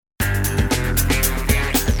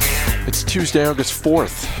Tuesday, August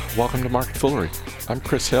 4th. Welcome to Market Foolery. I'm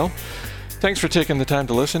Chris Hill. Thanks for taking the time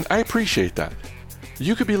to listen. I appreciate that.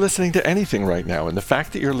 You could be listening to anything right now, and the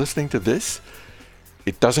fact that you're listening to this,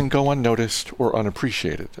 it doesn't go unnoticed or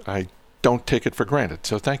unappreciated. I don't take it for granted,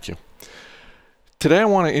 so thank you. Today I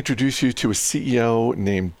want to introduce you to a CEO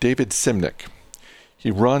named David Simnick. He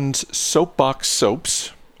runs Soapbox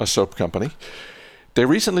Soaps, a soap company. They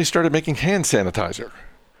recently started making hand sanitizer,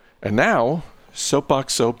 and now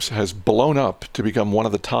Soapbox Soaps has blown up to become one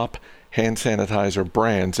of the top hand sanitizer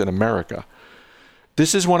brands in America.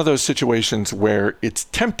 This is one of those situations where it's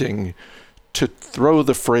tempting to throw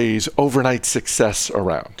the phrase overnight success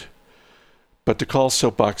around. But to call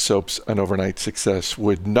Soapbox Soaps an overnight success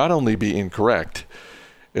would not only be incorrect,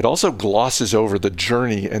 it also glosses over the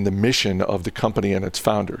journey and the mission of the company and its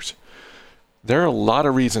founders. There are a lot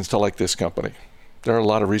of reasons to like this company. There are a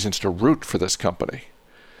lot of reasons to root for this company.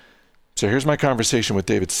 So here's my conversation with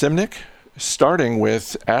David Simnick, starting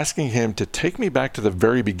with asking him to take me back to the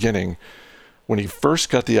very beginning when he first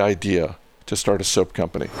got the idea to start a soap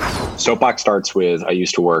company. Soapbox starts with, I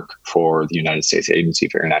used to work for the United States Agency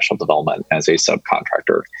for International Development as a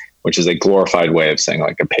subcontractor, which is a glorified way of saying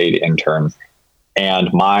like a paid intern. And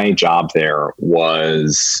my job there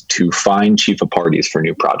was to find chief of parties for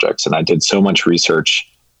new projects. And I did so much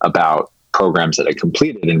research about programs that I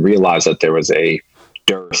completed and realized that there was a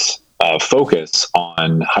dearth of focus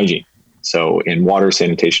on hygiene. So in water,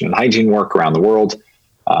 sanitation, and hygiene work around the world,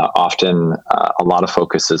 often a lot of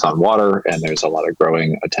focus is on water, and there's a lot of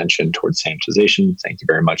growing attention towards sanitization. Thank you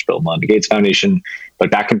very much, Bill and Melinda Gates Foundation. But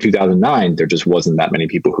back in 2009, there just wasn't that many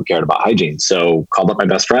people who cared about hygiene. So called up my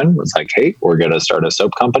best friend, was like, hey, we're going to start a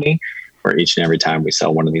soap company where each and every time we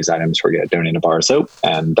sell one of these items, we're going to donate a bar of soap.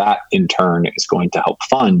 And that in turn is going to help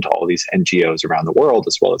fund all these NGOs around the world,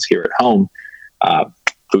 as well as here at home.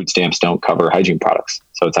 Food stamps don't cover hygiene products.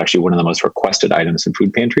 So it's actually one of the most requested items in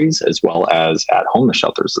food pantries, as well as at homeless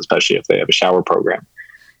shelters, especially if they have a shower program.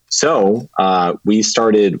 So we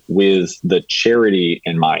started with the charity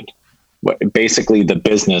in mind. Basically, the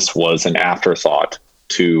business was an afterthought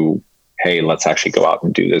to, hey, let's actually go out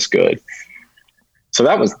and do this good. So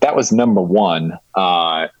that was number one.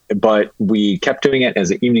 But we kept doing it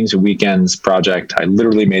as an evenings and weekends project. I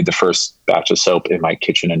literally made the first batch of soap in my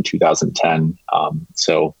kitchen in 2010.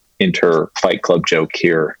 So enter Fight Club joke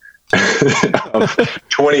here.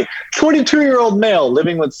 22-year-old male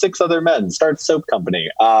living with 6 other men, starts soap company.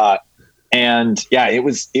 And yeah, it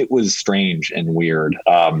was strange and weird.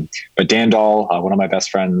 But Dan Dahl, one of my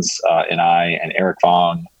best friends, and I, and Eric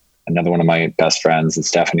Vong, another one of my best friends, and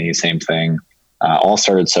Stephanie, same thing. All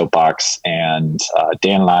started Soapbox, and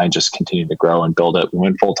Dan and I just continued to grow and build it. We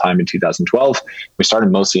went full time in 2012. We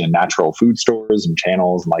started mostly in natural food stores and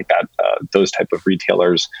channels and like that, those type of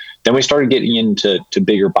retailers. Then we started getting into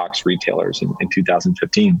bigger box retailers in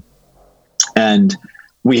 2015. And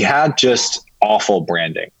we had just awful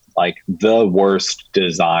branding, like the worst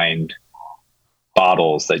designed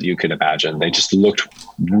bottles that you could imagine. They just looked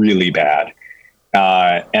really bad.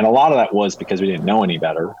 And a lot of that was because we didn't know any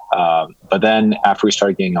better. But then after we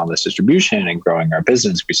started getting all this distribution and growing our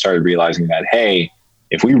business, we started realizing that, hey,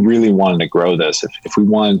 if we really wanted to grow this, if we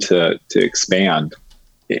wanted to expand,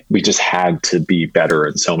 we just had to be better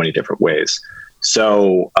in so many different ways.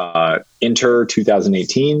 So enter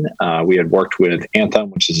 2018, we had worked with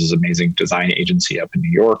Anthem, which is this amazing design agency up in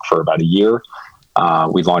New York, for about a year.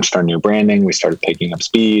 We launched our new branding. We started picking up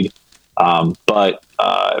speed. But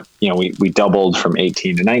we doubled from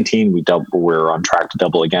 18 to 19. We're on track to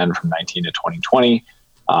double again from 19 to 2020.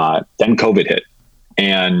 Then COVID hit.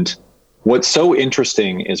 And what's so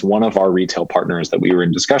interesting is one of our retail partners that we were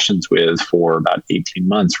in discussions with for about 18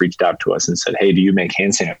 months reached out to us and said, hey, do you make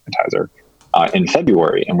hand sanitizer? In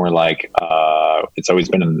February. And we're like,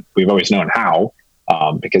 we've always known how,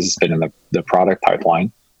 because it's been in the product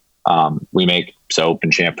pipeline. We make soap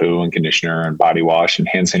and shampoo and conditioner and body wash, and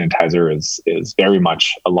hand sanitizer is very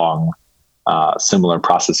much along similar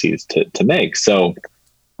processes to make. So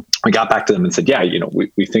we got back to them and said, yeah,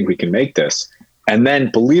 we think we can make this. And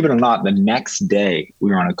then, believe it or not, the next day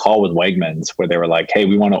we were on a call with Wegmans where they were like, hey,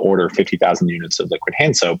 we want to order 50,000 units of liquid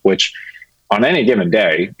hand soap, which on any given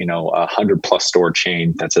day, a 100+ store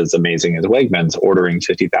chain that's as amazing as Wegmans ordering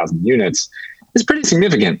 50,000 units is pretty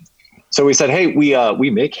significant. So we said, hey, we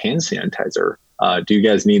make hand sanitizer. Do you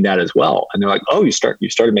guys need that as well? And they're like, oh, you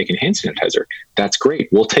started making hand sanitizer. That's great.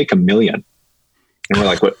 We'll take 1 million. And we're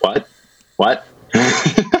like, what?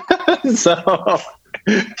 So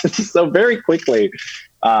very quickly,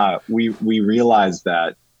 we realized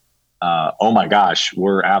that, oh my gosh,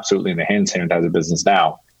 we're absolutely in the hand sanitizer business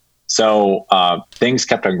now. So things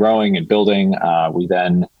kept on growing and building. We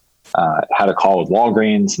then had a call with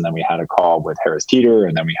Walgreens, and then we had a call with Harris Teeter,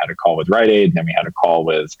 and then we had a call with Rite Aid, and then we had a call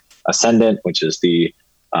with Ascendant, which is the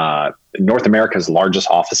North America's largest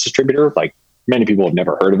office distributor. Like, many people have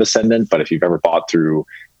never heard of Ascendant, but if you've ever bought through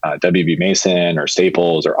WB Mason or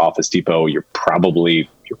Staples or Office Depot, you're probably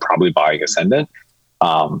buying Ascendant.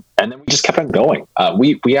 And then we just kept on going.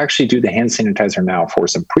 We actually do the hand sanitizer now for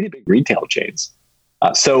some pretty big retail chains.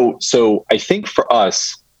 So I think for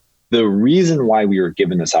us, the reason why we were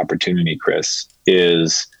given this opportunity, Chris,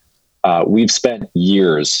 is we've spent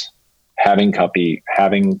years having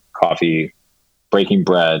coffee, breaking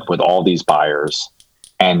bread with all these buyers,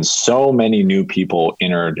 and so many new people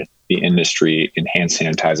entered the industry in hand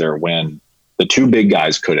sanitizer when the two big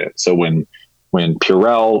guys couldn't. So when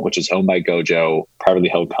Purell, which is owned by Gojo, privately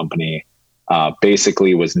held company,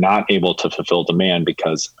 basically was not able to fulfill demand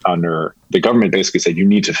because under the government basically said you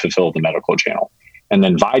need to fulfill the medical channel. And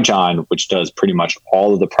then Vijon, which does pretty much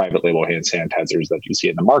all of the private label hand sanitizers that you see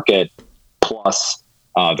in the market, plus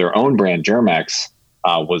their own brand Germ-X,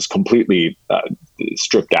 was completely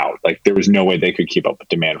stripped out. Like, there was no way they could keep up with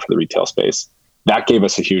demand for the retail space. That gave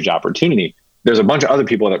us a huge opportunity. There's a bunch of other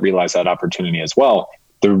people that realized that opportunity as well.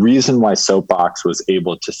 The reason why Soapbox was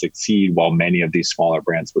able to succeed while many of these smaller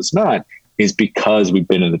brands was not is because we've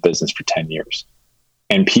been in the business for 10 years.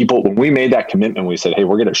 And people, when we made that commitment, we said, hey,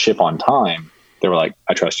 we're going to ship on time. They were like,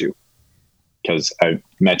 I trust you because I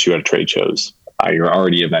met you at trade shows. You're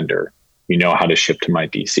already a vendor. You know how to ship to my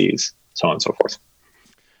DCs, so on and so forth.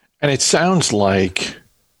 And it sounds like,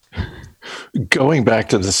 going back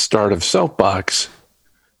to the start of Soapbox,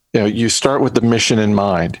 you start with the mission in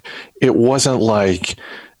mind. It wasn't like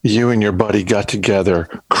you and your buddy got together,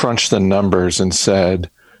 crunched the numbers, and said,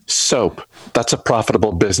 soap, that's a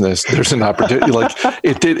profitable business. There's an opportunity. Like,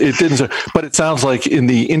 it didn't. But it sounds like in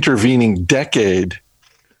the intervening decade,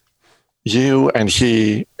 you and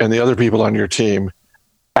he and the other people on your team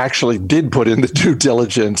actually did put in the due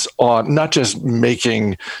diligence on not just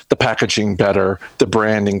making the packaging better, the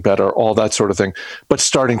branding better, all that sort of thing, but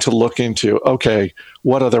starting to look into, okay,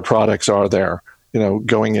 what other products are there?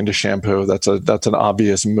 Going into shampoo, that's an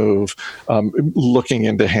obvious move. Looking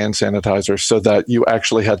into hand sanitizer, so that you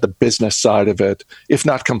actually had the business side of it, if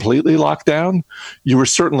not completely locked down, you were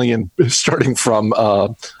certainly starting from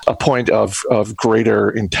a point of greater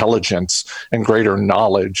intelligence and greater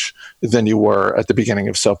knowledge than you were at the beginning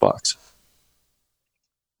of Soapbox.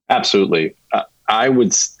 Absolutely.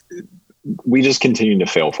 We just continue to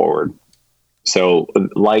fail forward. So,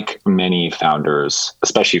 like many founders,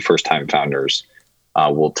 especially first-time founders,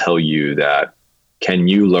 will tell you that, can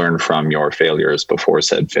you learn from your failures before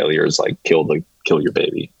said failures like kill your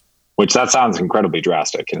baby? Which, that sounds incredibly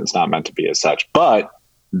drastic, and it's not meant to be as such. But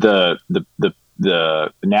the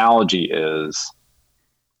analogy is,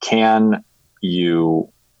 can you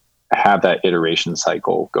have that iteration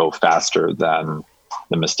cycle go faster than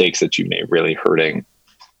the mistakes that you made, really hurting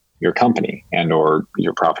your company and or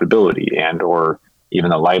your profitability and or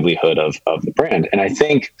even the livelihood of the brand? And I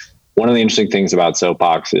think one of the interesting things about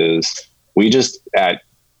Soapbox is we just, at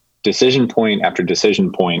decision point after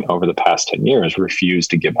decision point over the past 10 years, refuse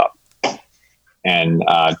to give up. And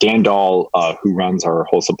Dan Dahl, who runs our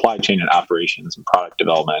whole supply chain and operations and product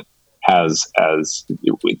development,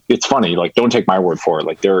 it's funny, like, don't take my word for it.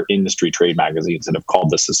 Like, there are industry trade magazines that have called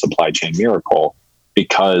this a supply chain miracle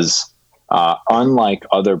because unlike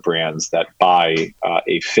other brands that buy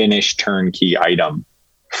a finished turnkey item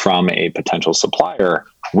from a potential supplier,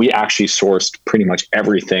 we actually sourced pretty much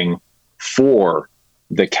everything for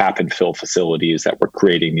the cap and fill facilities that were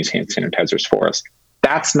creating these hand sanitizers for us.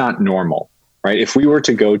 That's not normal, right? If we were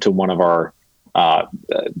to go to one of our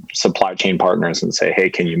supply chain partners and say, hey,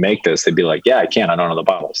 can you make this? They'd be like, yeah, I can. I don't know the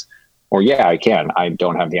bottles. Or, yeah, I can. I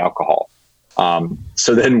don't have the alcohol.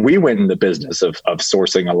 So then we went in the business of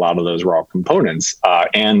sourcing a lot of those raw components.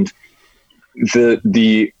 And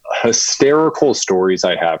the hysterical stories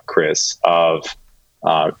I have, Chris, of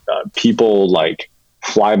people like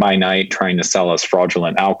Fly By Night trying to sell us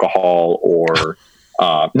fraudulent alcohol, or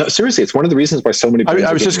no, seriously, it's one of the reasons why so many people.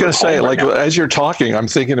 I was just going to say, like, as you're talking, I'm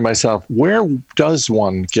thinking to myself, where does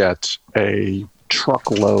one get a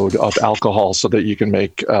truckload of alcohol so that you can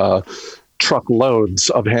make truckloads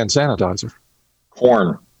of hand sanitizer?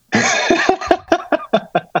 Corn.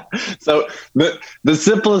 So the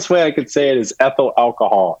simplest way I could say it is ethyl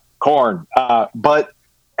alcohol, corn. But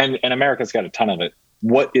America's got a ton of it.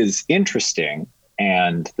 What is interesting,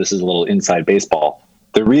 and this is a little inside baseball,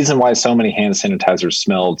 the reason why so many hand sanitizers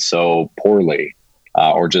smelled so poorly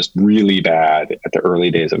or just really bad at the early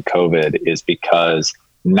days of COVID is because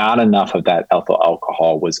not enough of that ethyl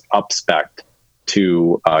alcohol was up-spec'd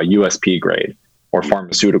to USP grade. or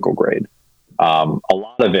pharmaceutical grade. A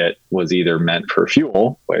lot of it was either meant for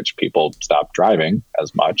fuel, which people stopped driving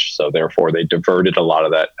as much, so therefore they diverted a lot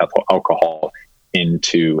of that ethyl alcohol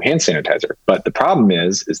into hand sanitizer. But the problem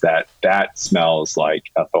is that smells like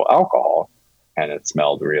ethyl alcohol, and it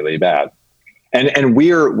smelled really bad. And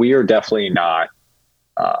we are definitely not.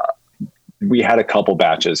 We had a couple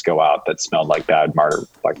batches go out that smelled like bad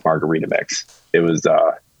margarita mix. It was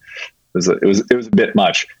a bit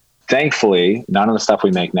much. Thankfully, none of the stuff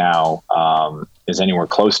we make now is anywhere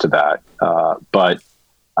close to that. But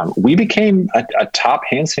we became a top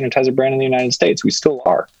hand sanitizer brand in the United States. We still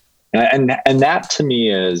are, and that to me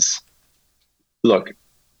is, look,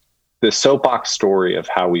 the soapbox story of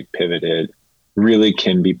how we pivoted really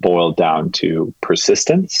can be boiled down to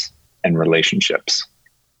persistence and relationships.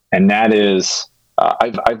 And that is,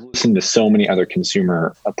 I've listened to so many other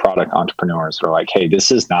consumer product entrepreneurs that are like, hey, this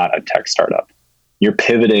is not a tech startup. You're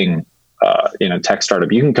pivoting in a tech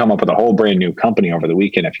startup. You can come up with a whole brand new company over the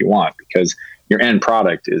weekend if you want, because your end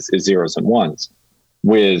product is zeros and ones.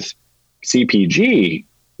 With CPG,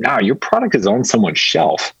 now your product is on someone's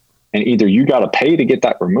shelf. And either you got to pay to get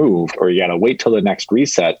that removed, or you got to wait till the next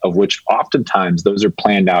reset, of which oftentimes those are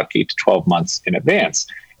planned out 8 to 12 months in advance.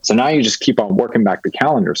 So now you just keep on working back the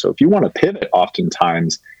calendar. So if you want to pivot,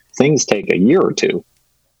 oftentimes things take a year or two.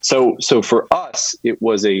 So for us, it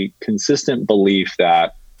was a consistent belief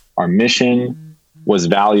that our mission was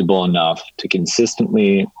valuable enough to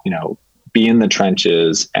consistently, be in the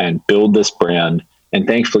trenches and build this brand. And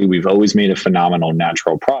thankfully, we've always made a phenomenal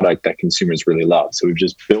natural product that consumers really love. So we've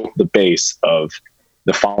just built the base of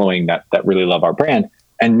the following that really love our brand.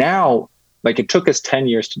 And now, it took us 10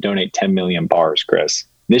 years to donate 10 million bars, Chris.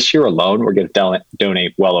 This year alone, we're going to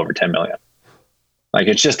donate well over 10 million.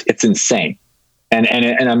 It's insane. And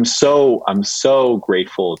I'm so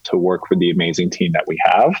grateful to work with the amazing team that we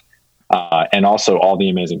have. And also all the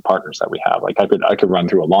amazing partners that we have. I could run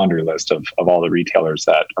through a laundry list of all the retailers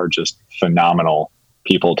that are just phenomenal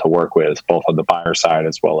people to work with, both on the buyer side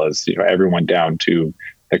as well as everyone down to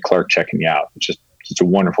the clerk checking you out. It's a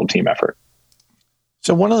wonderful team effort.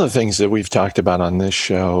 So one of the things that we've talked about on this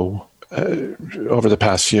show over the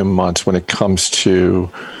past few months when it comes to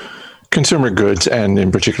consumer goods, and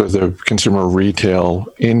in particular the consumer retail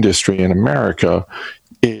industry in America,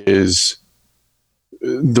 is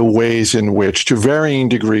the ways in which, to varying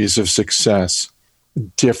degrees of success,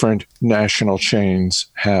 different national chains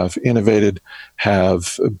have innovated,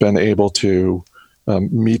 have been able to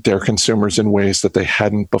meet their consumers in ways that they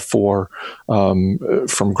hadn't before,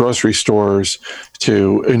 from grocery stores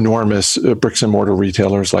to enormous bricks and mortar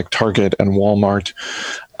retailers like Target and Walmart.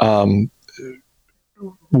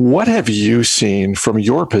 What have you seen from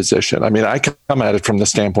your position? I mean, I come at it from the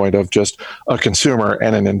standpoint of just a consumer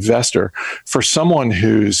and an investor. For someone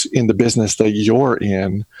who's in the business that you're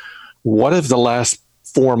in, what have the last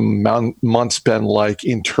 4 months been like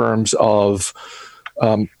in terms of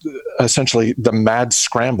essentially the mad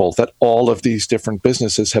scramble that all of these different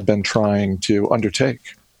businesses have been trying to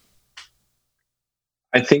undertake?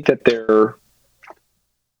 I think that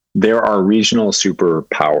there are regional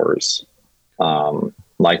superpowers,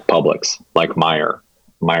 like Publix, like Meijer.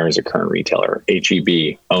 Meijer is a current retailer.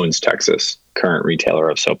 H-E-B owns Texas, current retailer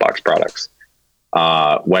of soapbox products.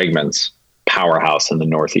 Wegmans, powerhouse in the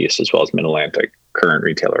Northeast as well as Mid-Atlantic, current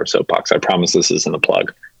retailer of soapbox. I promise this isn't a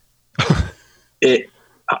plug.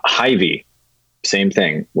 Hy-Vee, same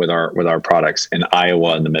thing with our products in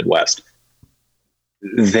Iowa and the Midwest.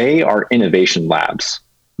 They are innovation labs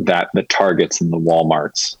that the Targets and the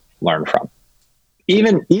Walmarts learn from.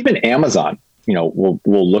 Even Amazon,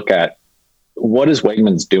 we'll look at what is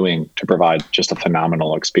Wegmans doing to provide just a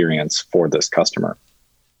phenomenal experience for this customer.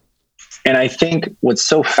 And I think what's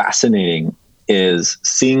so fascinating is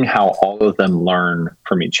seeing how all of them learn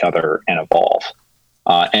from each other and evolve.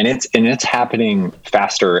 And it's happening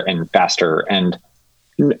faster and faster. And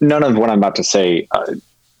none of what I'm about to say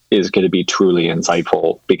is going to be truly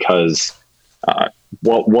insightful, because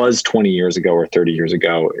what was 20 years ago or 30 years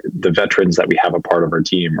ago, the veterans that we have a part of our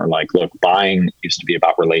team are like, look, buying used to be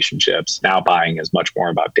about relationships. Now buying is much more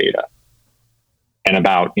about data and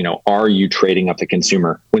about, are you trading up the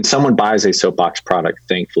consumer? When someone buys a soapbox product,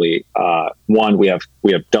 thankfully, one, we have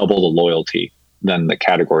double the loyalty than the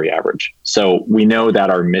category average. So we know that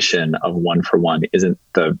our mission of 1 for 1 isn't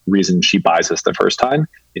the reason she buys us the first time.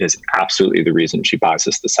 It is absolutely the reason she buys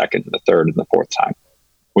us the second, the third, and the fourth time,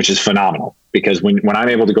 which is phenomenal. Because when I'm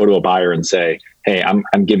able to go to a buyer and say, hey,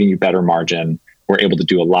 I'm giving you better margin, we're able to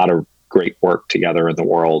do a lot of great work together in the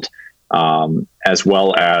world, as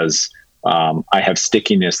well as I have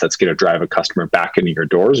stickiness that's going to drive a customer back into your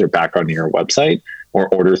doors or back onto your website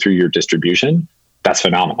or order through your distribution. that's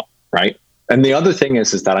phenomenal, right? And the other thing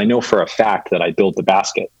is that I know for a fact that I build the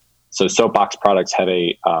basket. So Soapbox products have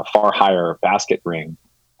a far higher basket ring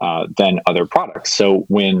than other products. So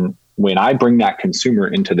when I bring that consumer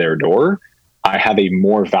into their door, I have a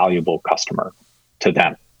more valuable customer to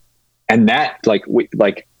them. And that like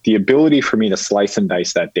the ability for me to slice and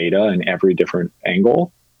dice that data in every different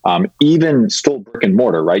angle, even still brick and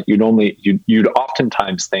mortar, right? You'd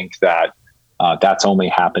oftentimes think that that's only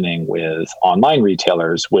happening with online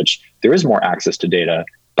retailers, which there is more access to data.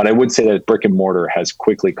 But I would say that brick and mortar has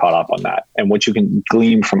quickly caught up on that. And what you can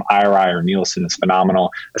glean from IRI or Nielsen is phenomenal,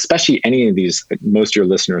 especially any of these. Most of your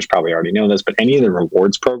listeners probably already know this, but any of the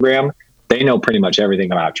rewards program, they know pretty much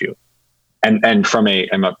everything about you. And from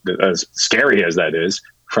as scary as that is,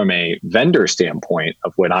 from a vendor standpoint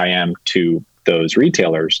of what I am to those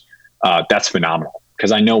retailers, that's phenomenal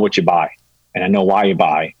because I know what you buy and I know why you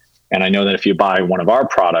buy. And I know that if you buy one of our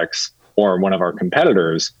products or one of our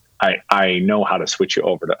competitors, I know how to switch you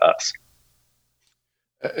over to us.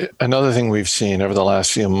 Another thing we've seen over the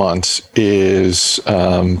last few months is,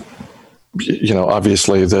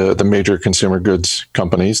 obviously the major consumer goods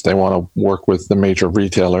companies, they want to work with the major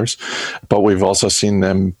retailers, but we've also seen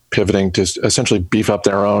them pivoting to essentially beef up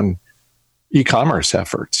their own e-commerce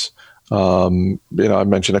efforts. I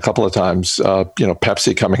mentioned a couple of times,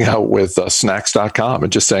 Pepsi coming out with snacks.com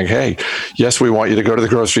and just saying, hey, yes, we want you to go to the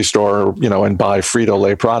grocery store, and buy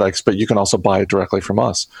Frito-Lay products, but you can also buy it directly from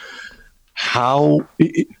us. How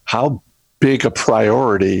big a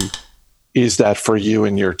priority is that for you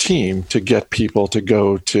and your team to get people to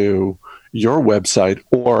go to your website?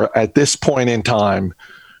 Or at this point in time,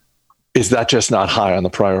 is that just not high on the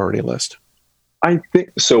priority list? I think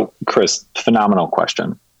so, Chris, phenomenal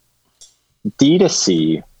question.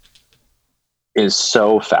 D2C is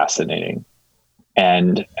so fascinating.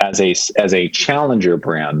 And as a challenger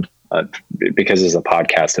brand, because as a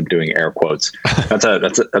podcast, I'm doing air quotes. That's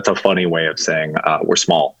a funny way of saying we're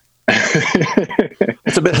small.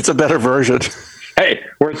 It's a better version. Hey,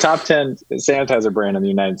 we're a top 10 sanitizer brand in the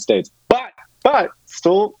United States, but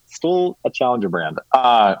still a challenger brand.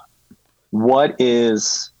 What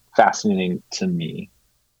is fascinating to me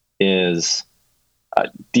is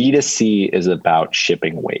D2C is about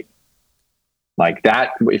shipping weight. Like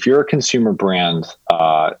that, if you're a consumer brand,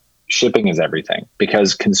 shipping is everything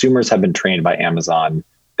because consumers have been trained by Amazon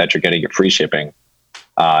that you're getting free shipping.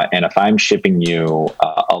 And if I'm shipping you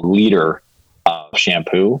a liter of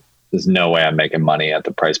shampoo, there's no way I'm making money at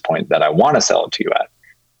the price point that I want to sell it to you at.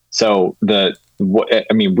 So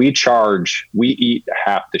we eat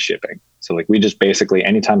half the shipping. So like we just basically,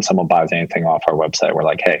 anytime someone buys anything off our website, we're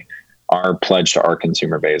like, hey, our pledge to our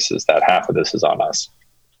consumer base is that half of this is on us.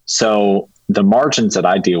 So the margins that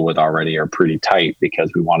I deal with already are pretty tight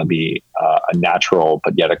because we want to be a natural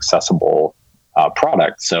but yet accessible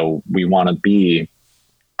product. So we want to be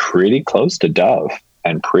pretty close to Dove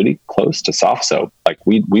and pretty close to soft soap. Like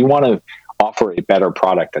we want to offer a better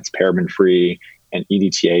product that's paraben free and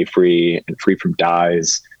EDTA free and free from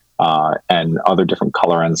dyes and other different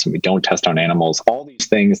colorants. And we don't test on animals. All these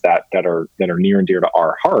things that are near and dear to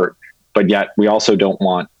our heart. But yet we also don't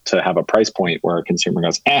want to have a price point where a consumer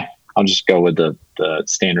goes, I'll just go with the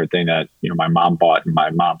standard thing that my mom bought and my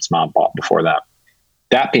mom's mom bought before that.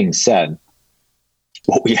 That being said,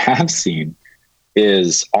 what we have seen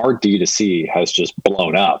is our D2C has just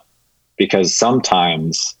blown up because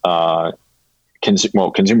sometimes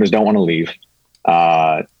consumers don't want to leave.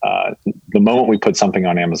 The moment we put something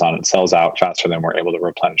on Amazon, it sells out faster than we're able to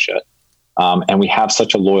replenish it. And we have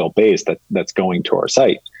such a loyal base that's going to our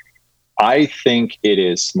site. I think it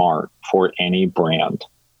is smart for any brand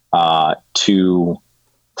to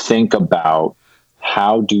think about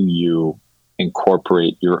how do you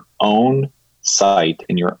incorporate your own site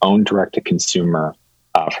and your own direct-to-consumer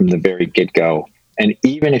from the very get-go. And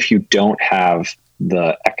even if you don't have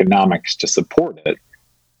the economics to support it,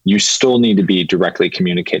 you still need to be directly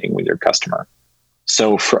communicating with your customer.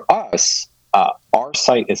 So for us, our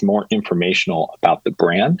site is more informational about the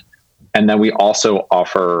brand. And then we also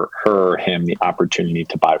offer him the opportunity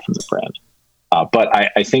to buy from the brand. But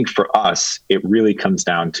I think for us, it really comes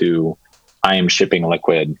down to I am shipping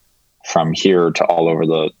liquid from here to all over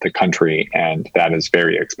the country, and that is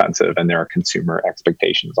very expensive, and there are consumer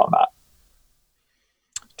expectations on that.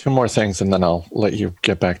 Two more things, and then I'll let you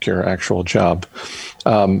get back to your actual job.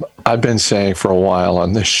 I've been saying for a while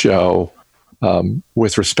on this show,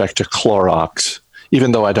 with respect to Clorox,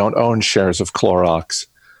 even though I don't own shares of Clorox,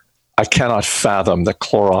 I cannot fathom that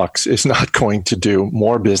Clorox is not going to do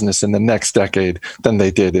more business in the next decade than they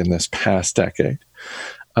did in this past decade.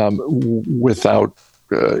 Without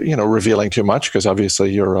revealing too much because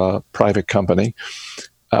obviously you're a private company.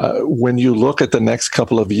 When you look at the next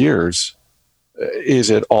couple of years, is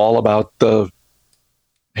it all about the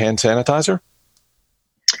hand sanitizer?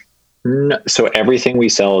 No, so everything we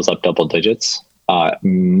sell is up double digits.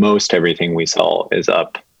 Most everything we sell is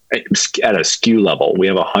up at a SKU level. We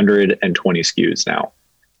have 120 SKUs now.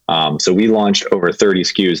 So we launched over 30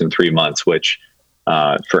 SKUs in 3 months, which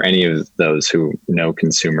for any of those who know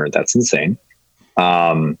consumer, that's insane.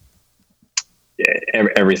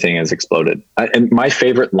 Everything has exploded. And my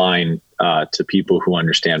favorite line to people who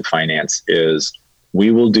understand finance is, we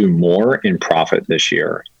will do more in profit this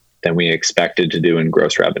year than we expected to do in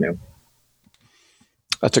gross revenue.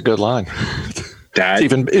 That's a good line.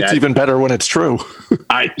 It's even better when it's true.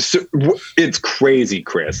 It's crazy,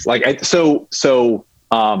 Chris. There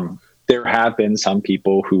have been some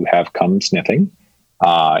people who have come sniffing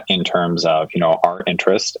in terms of, our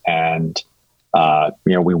interest, and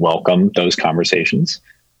we welcome those conversations.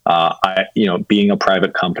 Being a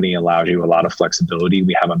private company allows you a lot of flexibility.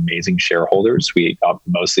 We have amazing shareholders. We have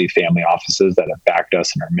mostly family offices that have backed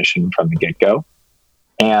us in our mission from the get-go.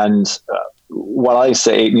 And what I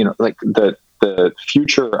say, the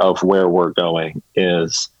future of where we're going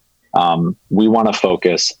is we want to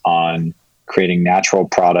focus on creating natural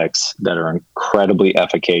products that are incredibly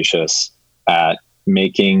efficacious at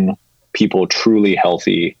making people truly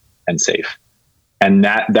healthy and safe. And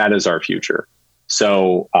that is our future.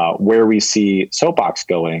 So where we see Soapbox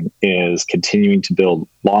going is continuing to build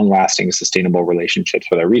long-lasting, sustainable relationships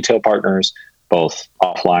with our retail partners, both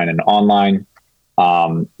offline and online.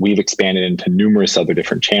 We've expanded into numerous other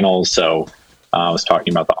different channels. So I was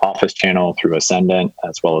talking about the office channel through Ascendant,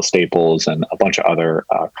 as well as Staples and a bunch of other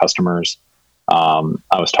customers.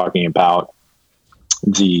 I was talking about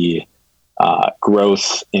the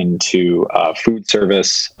growth into food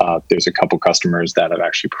service. There's a couple customers that have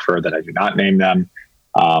actually preferred that I do not name them.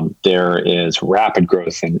 There is rapid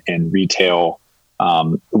growth in retail.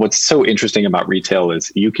 What's so interesting about retail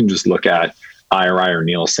is you can just look at IRI or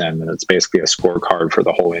Nielsen, and it's basically a scorecard for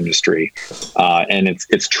the whole industry. And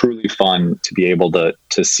it's truly fun to be able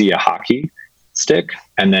to see a hockey stick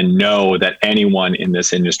and then know that anyone in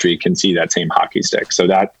this industry can see that same hockey stick. So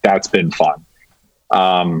that's been fun.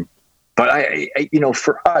 But I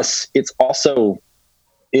for us, it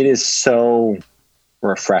is so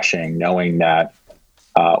refreshing knowing that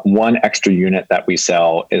one extra unit that we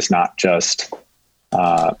sell is not just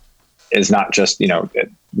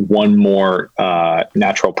one more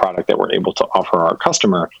natural product that we're able to offer our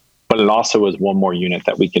customer, but it also is one more unit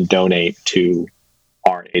that we can donate to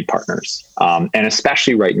our aid partners. And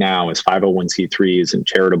especially right now, as 501c3s and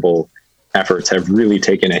charitable efforts have really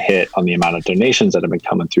taken a hit on the amount of donations that have been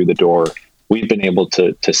coming through the door, we've been able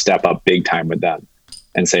to step up big time with them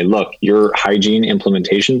and say, look, your hygiene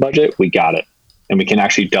implementation budget, we got it. And we can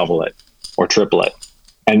actually double it or triple it.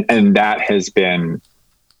 And that has been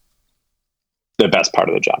the best part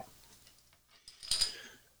of the job.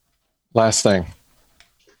 Last thing,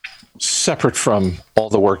 separate from all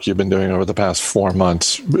the work you've been doing over the past 4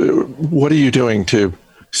 months, what are you doing to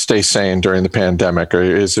stay sane during the pandemic? Or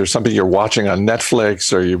is there something you're watching on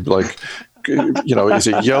Netflix? Or you is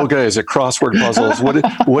it yoga? Is it crossword puzzles?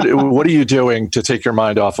 What are you doing to take your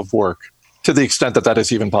mind off of work, to the extent that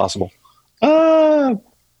is even possible?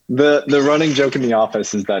 The running joke in the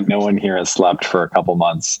office is that no one here has slept for a couple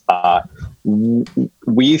months.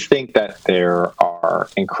 We think that there are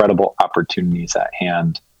incredible opportunities at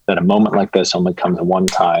hand, that a moment like this only comes one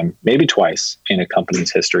time, maybe twice in a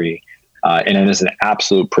company's history. And it is an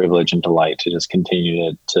absolute privilege and delight to just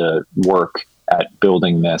continue to work at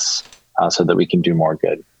building this so that we can do more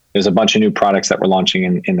good. There's a bunch of new products that we're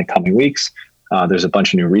launching in the coming weeks. There's a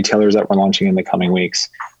bunch of new retailers that we're launching in the coming weeks.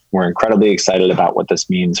 We're incredibly excited about what this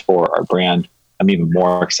means for our brand. I'm even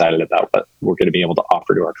more excited about what we're going to be able to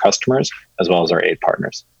offer to our customers as well as our aid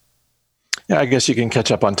partners. Yeah, I guess you can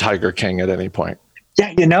catch up on Tiger King at any point.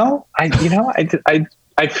 Yeah,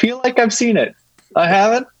 I feel like I've seen it. I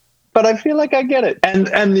haven't, but I feel like I get it.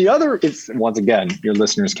 And the other is, once again, your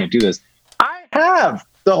listeners can't do this, I have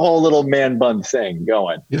the whole little man bun thing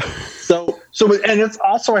going. Yeah. So and it's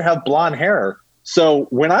also, I have blonde hair. So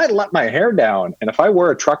when I let my hair down, and if I wear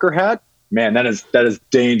a trucker hat, man, that is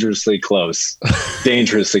dangerously close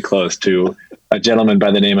to a gentleman by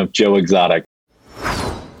the name of Joe Exotic.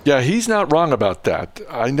 Yeah, he's not wrong about that.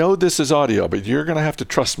 I know this is audio, but you're going to have to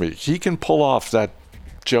trust me. He can pull off that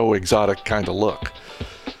Joe Exotic kind of look.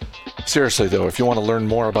 Seriously, though, if you want to learn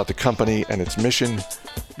more about the company and its mission,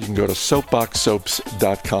 you can go to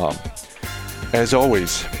soapboxsoaps.com. As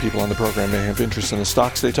always, people on the program may have interest in the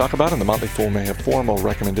stocks they talk about, and the Motley Fool may have formal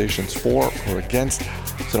recommendations for or against.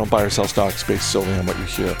 So don't buy or sell stocks based solely on what you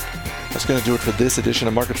hear. That's going to do it for this edition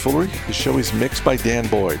of Market Foolery. The show is mixed by Dan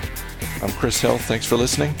Boyd. I'm Chris Hill. Thanks for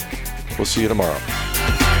listening. We'll see you tomorrow.